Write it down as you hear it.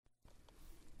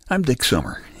I'm Dick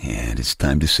Summer, and it's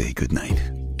time to say goodnight.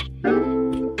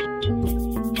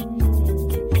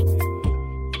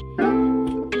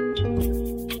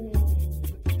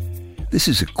 This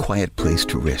is a quiet place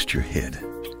to rest your head,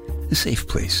 a safe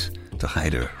place to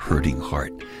hide a hurting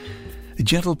heart, a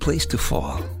gentle place to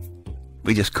fall.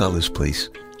 We just call this place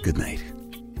goodnight.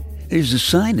 There's a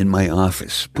sign in my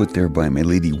office put there by my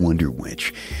lady Wonder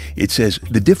Wench. It says,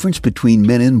 the difference between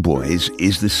men and boys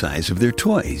is the size of their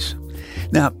toys.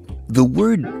 Now, the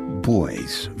word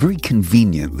boys very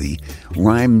conveniently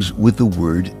rhymes with the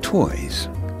word toys.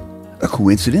 A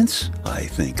coincidence? I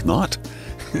think not.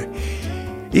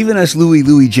 Even us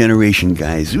Louie generation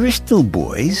guys, we're still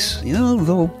boys,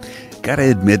 though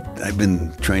gotta admit, I've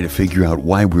been trying to figure out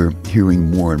why we're hearing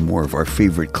more and more of our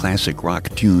favorite classic rock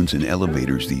tunes in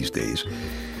elevators these days.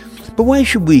 But why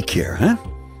should we care, huh?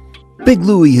 Big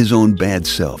Louie, his own bad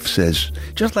self, says,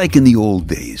 just like in the old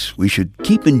days, we should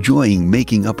keep enjoying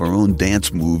making up our own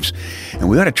dance moves, and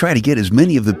we ought to try to get as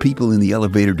many of the people in the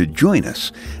elevator to join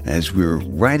us as we're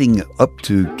riding up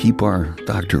to keep our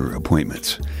doctor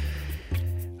appointments.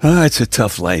 It's a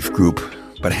tough life, group,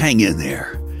 but hang in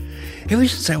there. Ever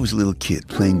since I was a little kid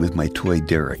playing with my toy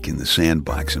Derek in the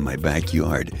sandbox in my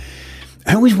backyard,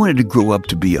 I always wanted to grow up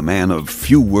to be a man of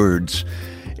few words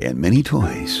and many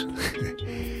toys.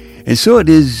 And so it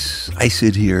is, I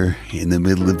sit here in the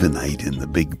middle of the night in the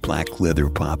big black leather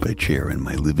papa chair in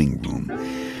my living room,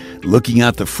 looking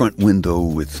out the front window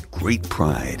with great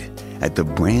pride at the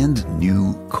brand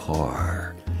new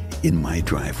car in my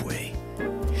driveway.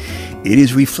 It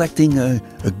is reflecting a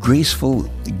graceful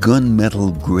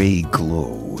gunmetal gray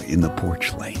glow in the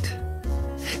porch light.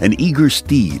 An eager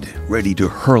steed ready to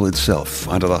hurl itself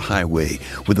onto the highway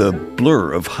with a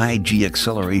blur of high G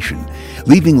acceleration,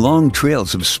 leaving long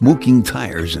trails of smoking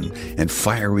tires and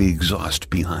fiery exhaust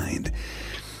behind.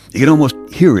 You can almost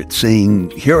hear it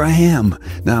saying, "Here I am.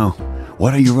 Now,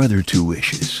 what are your other two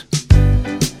wishes?"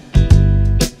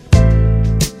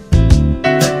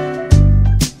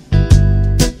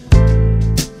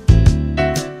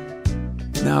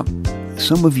 Now,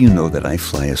 some of you know that I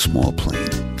fly a small plane,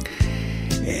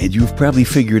 and you've probably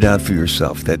figured out for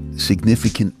yourself that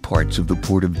significant parts of the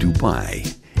port of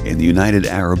Dubai and the United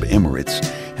Arab Emirates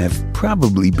have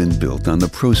probably been built on the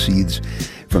proceeds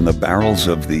from the barrels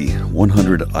of the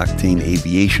 100-octane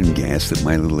aviation gas that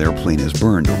my little airplane has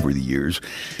burned over the years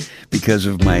because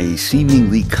of my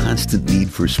seemingly constant need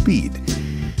for speed.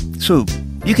 So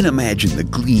you can imagine the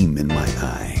gleam in my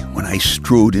eye when I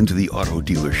strode into the auto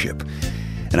dealership.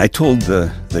 And I told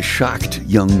the shocked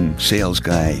young sales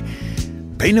guy,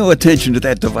 "Pay no attention to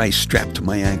that device strapped to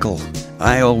my ankle.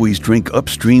 I always drink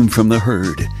upstream from the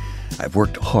herd. I've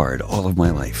worked hard all of my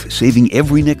life, saving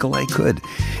every nickel I could.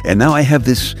 And now I have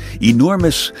this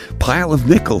enormous pile of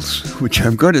nickels, which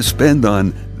I'm going to spend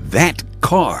on that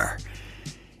car."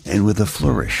 And with a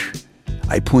flourish,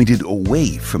 I pointed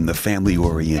away from the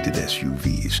family-oriented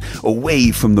SUVs,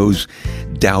 away from those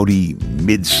dowdy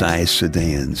mid-sized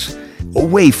sedans,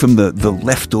 away from the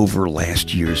leftover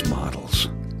last year's models.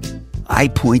 I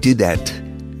pointed at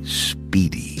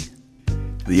Speedy.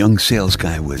 The young sales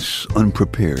guy was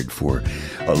unprepared for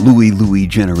a Louie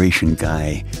generation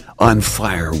guy on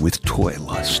fire with toy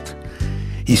lust.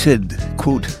 He said,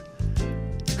 quote,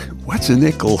 "What's a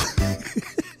nickel?"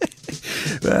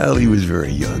 Well, he was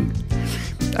very young.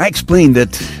 I explained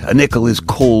that a nickel is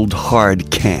cold,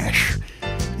 hard cash,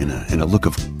 and a look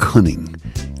of cunning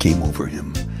came over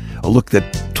him. A look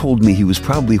that told me he was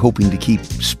probably hoping to keep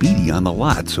Speedy on the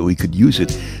lot so he could use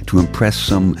it to impress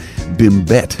some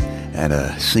bimbette at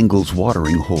a singles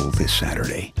watering hole this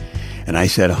Saturday. And I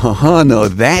said, no,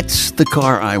 that's the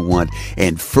car I want.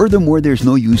 And furthermore, there's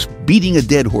no use beating a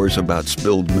dead horse about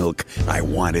spilled milk. I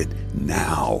want it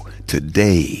now,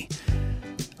 today.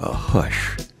 A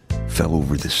hush fell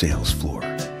over the sales floor,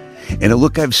 and a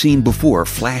look I've seen before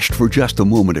flashed for just a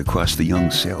moment across the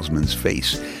young salesman's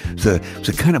face. It's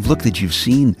the kind of look that you've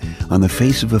seen on the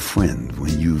face of a friend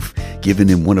when you've given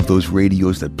him one of those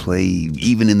radios that play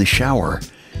even in the shower,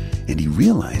 and he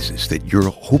realizes that you're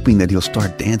hoping that he'll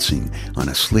start dancing on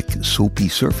a slick, soapy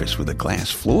surface with a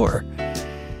glass floor.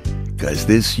 Because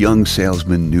this young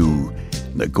salesman knew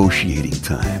negotiating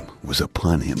time was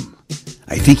upon him.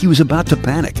 I think he was about to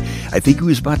panic. I think he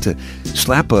was about to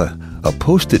slap a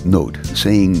Post-it note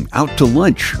saying "out to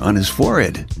lunch" on his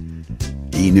forehead.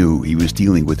 He knew he was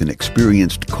dealing with an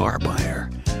experienced car buyer,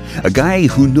 a guy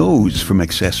who knows from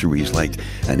accessories like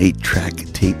an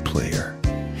 8-track tape player,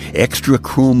 extra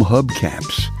chrome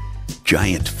hubcaps,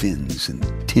 giant fins, and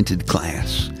tinted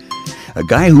glass. A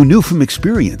guy who knew from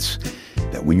experience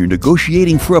that when you're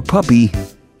negotiating for a puppy,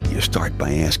 you start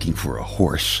by asking for a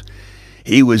horse.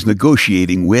 He was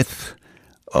negotiating with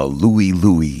a Louie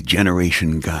Louie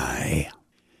generation guy.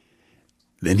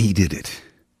 Then he did it.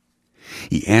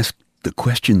 He asked the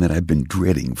question that I've been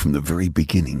dreading from the very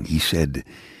beginning. He said,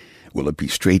 will it be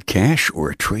straight cash or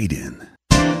a trade-in?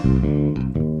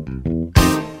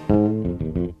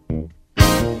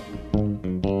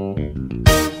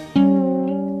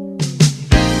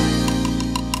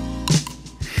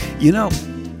 You know,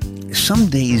 some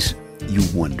days you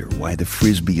wonder why the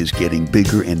Frisbee is getting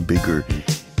bigger and bigger,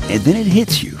 and then it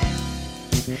hits you.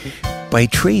 By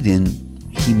trade-in,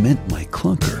 he meant my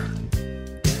clunker,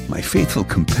 my faithful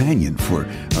companion for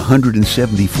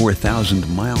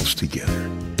 174,000 miles together.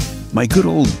 My good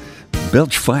old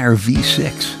Belchfire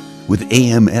V6 with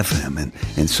AM, FM,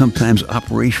 and sometimes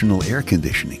operational air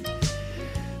conditioning.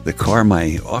 The car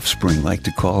my offspring like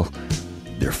to call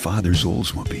their father's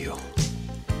Oldsmobile.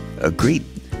 A great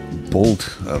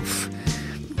bolt of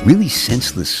really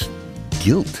senseless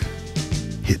guilt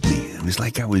hit me. It was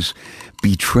like I was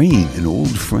betraying an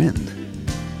old friend.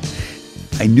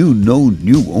 I knew no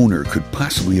new owner could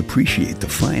possibly appreciate the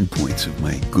fine points of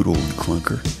my good old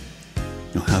clunker.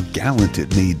 You know, how gallant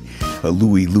it made a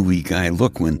Louie Louie guy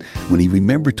look when he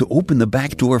remembered to open the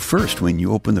back door first when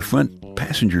you open the front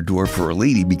passenger door for a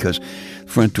lady, because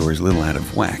front door is a little out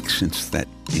of whack since that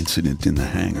incident in the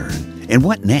hangar. And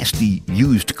what nasty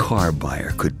used car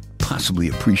buyer could possibly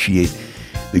appreciate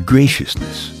the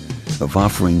graciousness of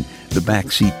offering the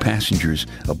backseat passengers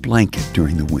a blanket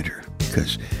during the winter,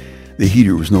 because the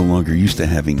heater was no longer used to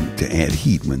having to add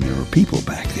heat when there were people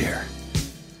back there.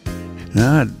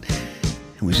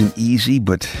 It was an easy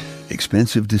but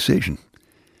expensive decision.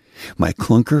 My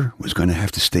clunker was going to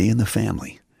have to stay in the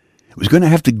family. It was going to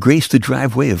have to grace the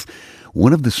driveway of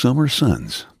one of the summer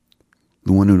sons,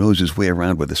 the one who knows his way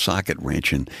around with a socket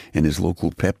wrench and his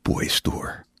local Pep Boy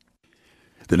store.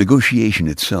 The negotiation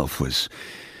itself was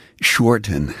short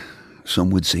and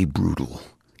some would say brutal,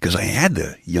 because I had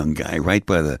the young guy right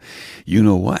by the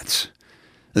you-know-whats.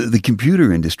 The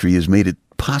computer industry has made it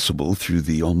possible through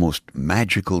the almost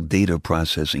magical data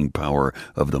processing power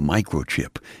of the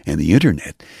microchip and the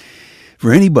internet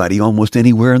for anybody almost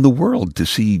anywhere in the world to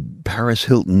see Paris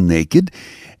Hilton naked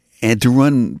and to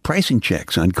run pricing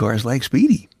checks on cars like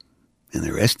Speedy. And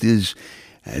the rest is,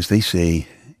 as they say,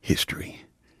 history.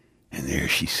 And there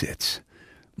she sits,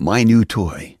 my new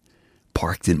toy,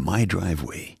 parked in my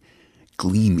driveway,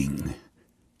 gleaming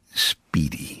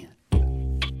Speedy.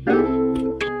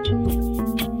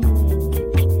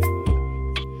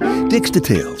 Dick's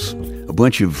Details, a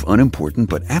bunch of unimportant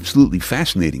but absolutely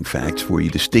fascinating facts for you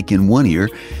to stick in one ear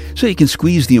so you can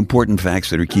squeeze the important facts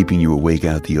that are keeping you awake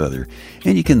out the other,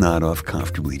 and you can nod off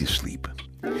comfortably to sleep.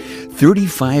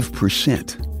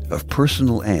 35% of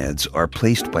personal ads are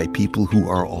placed by people who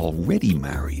are already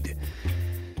married,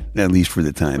 at least for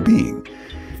the time being.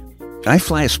 I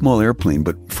fly a small airplane,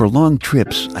 but for long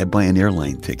trips, I buy an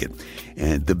airline ticket.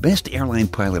 And the best airline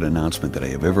pilot announcement that I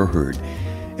have ever heard,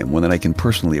 and one that I can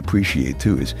personally appreciate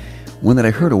too, is one that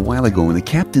I heard a while ago when the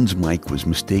captain's mic was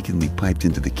mistakenly piped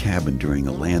into the cabin during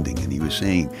a landing, and he was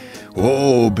saying,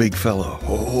 "Oh, big fella,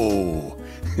 oh."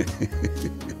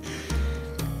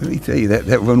 Let me tell you,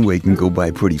 that runway can go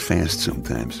by pretty fast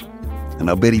sometimes. And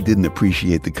I'll bet he didn't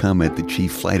appreciate the comment the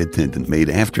chief flight attendant made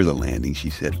after the landing. She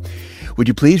said, "Would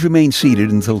you please remain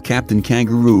seated until Captain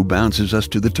Kangaroo bounces us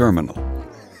to the terminal?"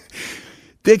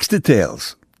 Dick's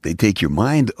Details. They take your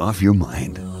mind off your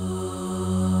mind.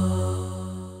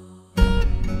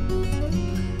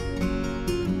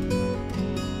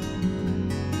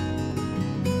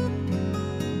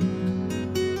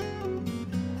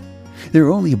 There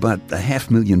are only about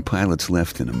 500,000 pilots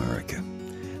left in America.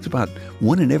 It's about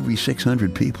 1 in every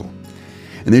 600 people.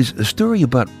 And there's a story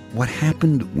about what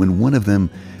happened when one of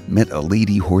them met a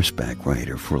lady horseback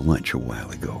rider for lunch a while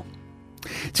ago.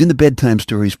 It's in the Bedtime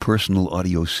Stories personal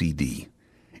audio CD.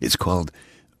 It's called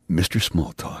Mr.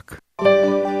 Small Talk.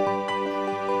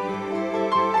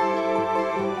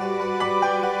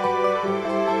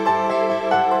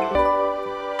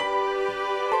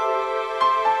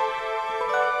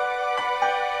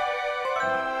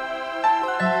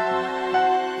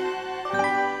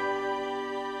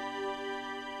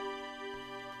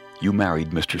 You married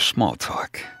Mr. Small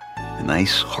Talk, a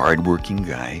nice, hard-working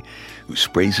guy who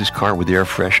sprays his car with air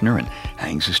freshener and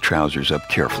hangs his trousers up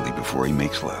carefully before he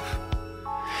makes love.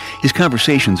 His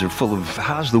conversations are full of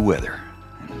how's the weather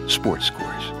and sports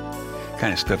scores,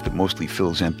 kind of stuff that mostly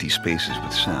fills empty spaces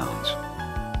with sounds.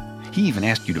 He even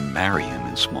asked you to marry him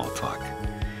in small talk.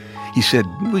 He said,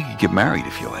 "We could get married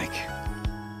if you like."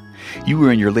 You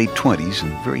were in your late 20s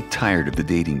and very tired of the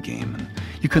dating game, and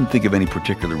you couldn't think of any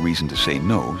particular reason to say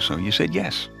no, so you said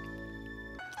yes.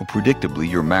 Well, predictably,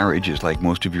 your marriage is like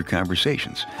most of your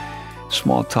conversations.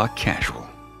 Small talk casual.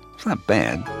 It's not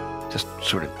bad, just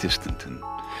sort of distant. And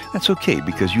that's okay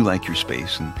because you like your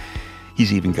space and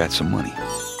he's even got some money.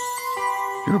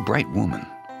 You're a bright woman.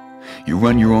 You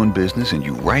run your own business and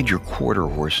you ride your quarter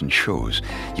horse in shows.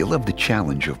 You love the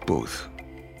challenge of both.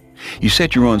 You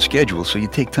set your own schedule so you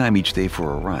take time each day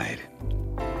for a ride.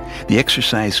 The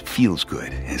exercise feels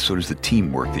good, and so does the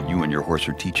teamwork that you and your horse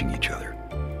are teaching each other.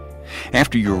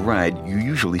 After your ride, you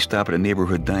usually stop at a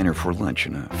neighborhood diner for lunch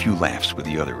and a few laughs with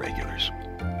the other regulars.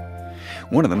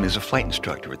 One of them is a flight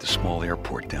instructor at the small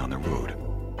airport down the road.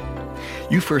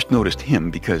 You first noticed him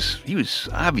because he was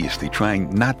obviously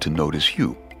trying not to notice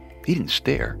you. He didn't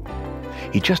stare.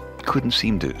 He just couldn't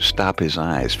seem to stop his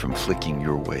eyes from flicking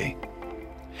your way.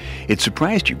 It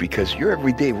surprised you because your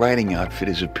everyday riding outfit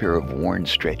is a pair of worn,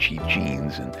 stretchy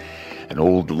jeans and an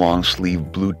old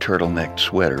long-sleeved blue turtleneck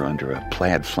sweater under a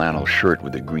plaid flannel shirt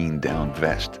with a green down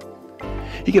vest.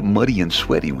 You get muddy and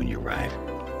sweaty when you ride,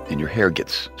 and your hair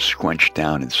gets scrunched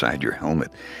down inside your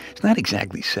helmet. It's not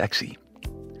exactly sexy.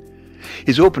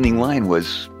 His opening line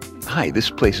was, "Hi, this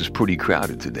place is pretty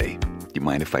crowded today. Do you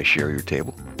mind if I share your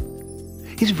table?"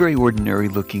 He's a very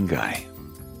ordinary-looking guy.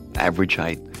 Average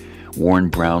height, worn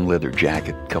brown leather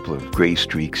jacket, couple of gray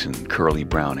streaks and curly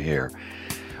brown hair.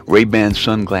 Ray-Ban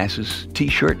sunglasses,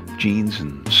 t-shirt, jeans,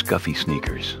 and scuffy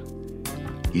sneakers.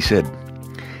 He said,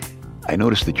 "I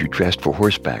noticed that you dressed for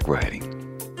horseback riding."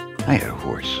 I had a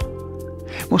horse.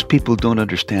 Most people don't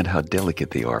understand how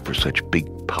delicate they are for such big,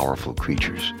 powerful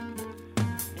creatures.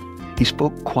 He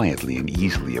spoke quietly and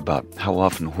easily about how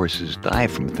often horses die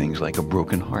from things like a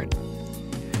broken heart.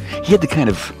 He had the kind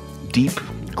of deep,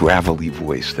 gravelly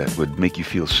voice that would make you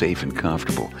feel safe and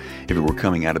comfortable if it were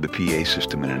coming out of the PA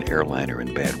system in an airliner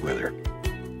in bad weather.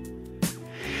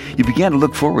 You began to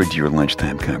look forward to your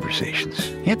lunchtime conversations.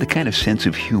 He had the kind of sense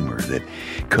of humor that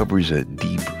covers a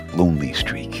deep, lonely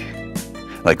streak,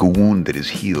 like a wound that is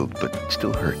healed but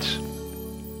still hurts.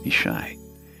 He's shy.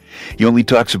 He only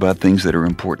talks about things that are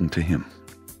important to him.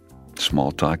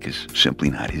 Small talk is simply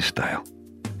not his style.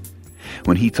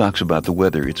 When he talks about the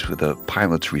weather, it's with a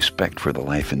pilot's respect for the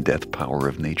life and death power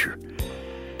of nature.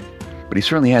 But he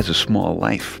certainly has a small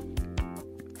life.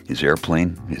 His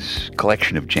airplane, his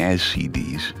collection of jazz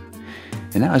CDs,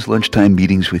 and now his lunchtime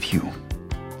meetings with you.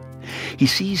 He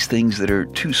sees things that are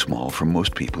too small for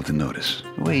most people to notice.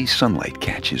 The way sunlight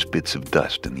catches bits of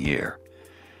dust in the air.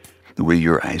 The way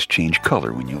your eyes change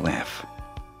color when you laugh.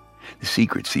 The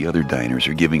secrets the other diners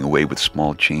are giving away with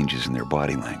small changes in their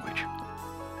body language.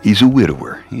 He's a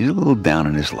widower. He's a little down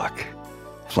on his luck.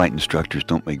 Flight instructors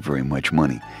don't make very much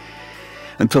money.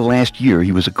 Until last year,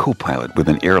 he was a co-pilot with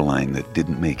an airline that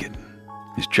didn't make it.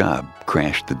 His job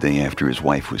crashed the day after his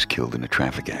wife was killed in a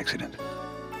traffic accident.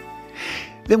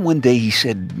 Then one day he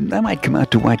said, "I might come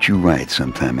out to watch you ride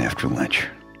sometime after lunch."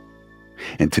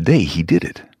 And today he did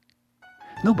it.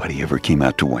 Nobody ever came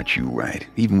out to watch you ride,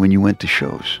 even when you went to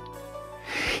shows.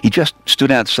 He just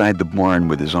stood outside the barn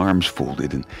with his arms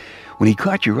folded, and when he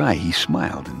caught your eye, he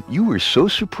smiled, and you were so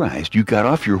surprised you got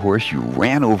off your horse, you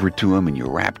ran over to him, and you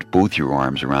wrapped both your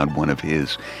arms around one of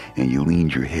his, and you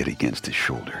leaned your head against his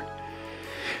shoulder.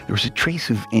 There was a trace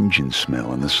of engine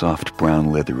smell in the soft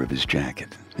brown leather of his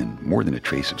jacket, and more than a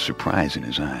trace of surprise in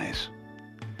his eyes.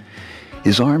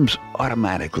 His arms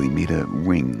automatically made a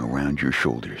ring around your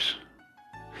shoulders.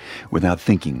 Without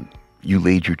thinking, you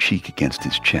laid your cheek against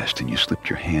his chest and you slipped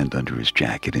your hand under his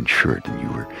jacket and shirt and you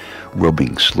were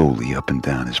rubbing slowly up and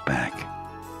down his back.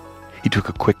 He took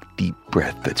a quick, deep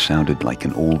breath that sounded like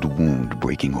an old wound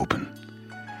breaking open.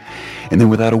 And then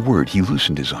without a word, he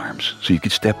loosened his arms so you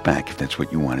could step back if that's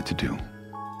what you wanted to do.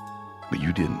 But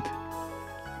you didn't,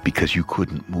 because you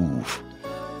couldn't move.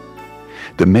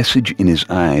 The message in his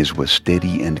eyes was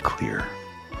steady and clear.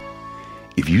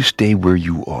 If you stay where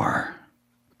you are,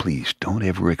 please don't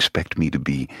ever expect me to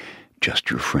be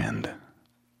just your friend.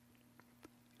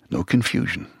 No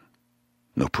confusion,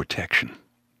 no protection,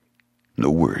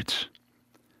 no words.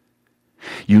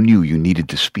 You knew you needed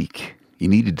to speak. You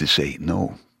needed to say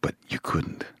no, but you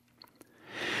couldn't.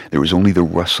 There was only the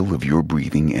rustle of your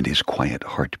breathing and his quiet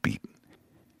heartbeat.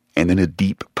 And then a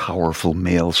deep, powerful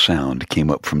male sound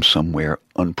came up from somewhere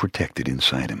unprotected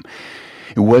inside him.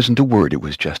 It wasn't a word, it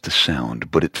was just a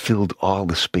sound, but it filled all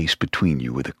the space between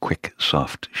you with a quick,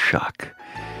 soft shock.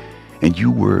 And you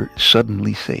were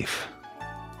suddenly safe,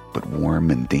 but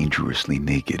warm and dangerously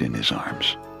naked in his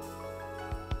arms.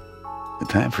 The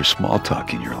time for small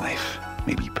talk in your life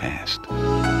may be past.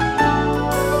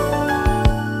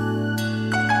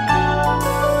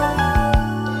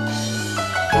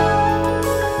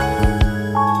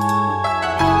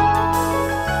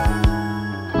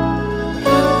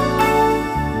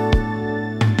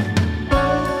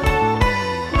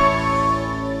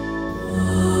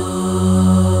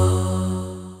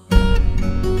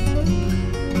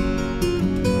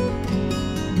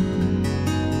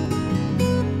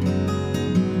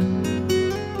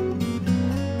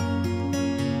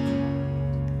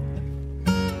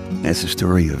 has a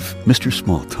story of Mr.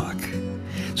 Small Talk.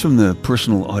 It's from the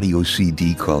personal audio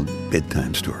CD called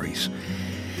Bedtime Stories.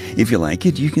 If you like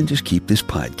it, you can just keep this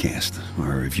podcast.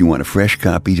 Or if you want a fresh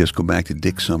copy, just go back to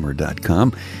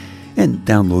dicksummer.com and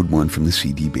download one from the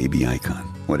CD Baby icon.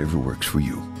 Whatever works for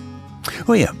you.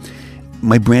 Oh yeah,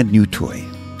 my brand new toy,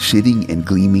 sitting and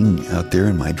gleaming out there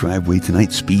in my driveway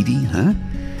tonight, Speedy, huh?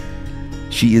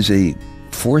 She is a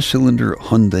 4-cylinder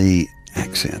Hyundai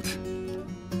Accent.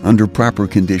 Under proper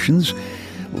conditions,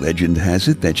 legend has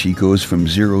it that she goes from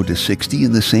 0 to 60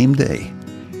 in the same day.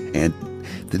 And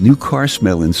the new car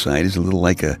smell inside is a little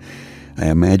like I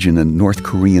imagine, a North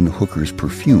Korean hooker's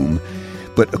perfume.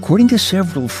 But according to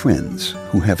several friends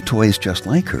who have toys just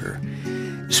like her,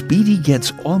 Speedy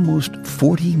gets almost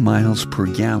 40 miles per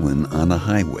gallon on the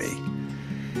highway.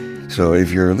 So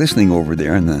if you're listening over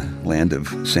there in the land of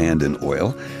sand and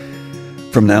oil,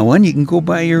 from now on you can go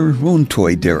buy your own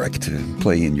toy derrick to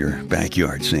play in your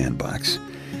backyard sandbox.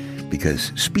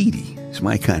 Because Speedy is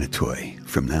my kind of toy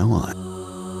from now on.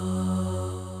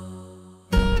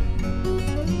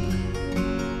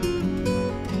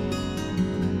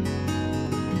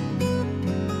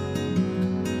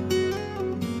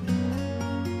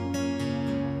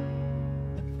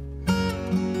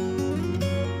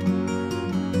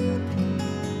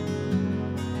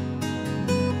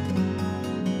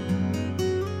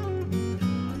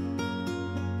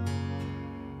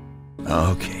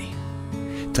 Okay,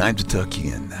 time to tuck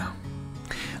you in now.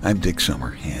 I'm Dick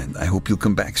Summer, and I hope you'll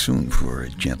come back soon for a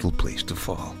gentle place to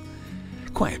fall.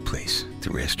 Quiet place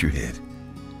to rest your head.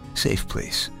 Safe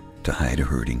place to hide a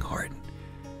hurting heart.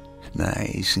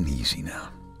 Nice and easy now.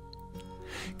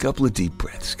 Couple of deep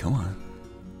breaths, come on.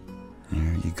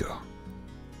 There you go.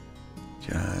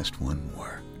 Just one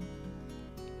more.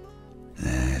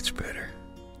 That's better.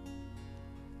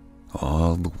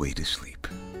 All the way to sleep.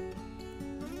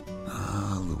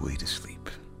 All the way to sleep.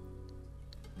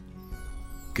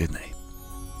 Good night.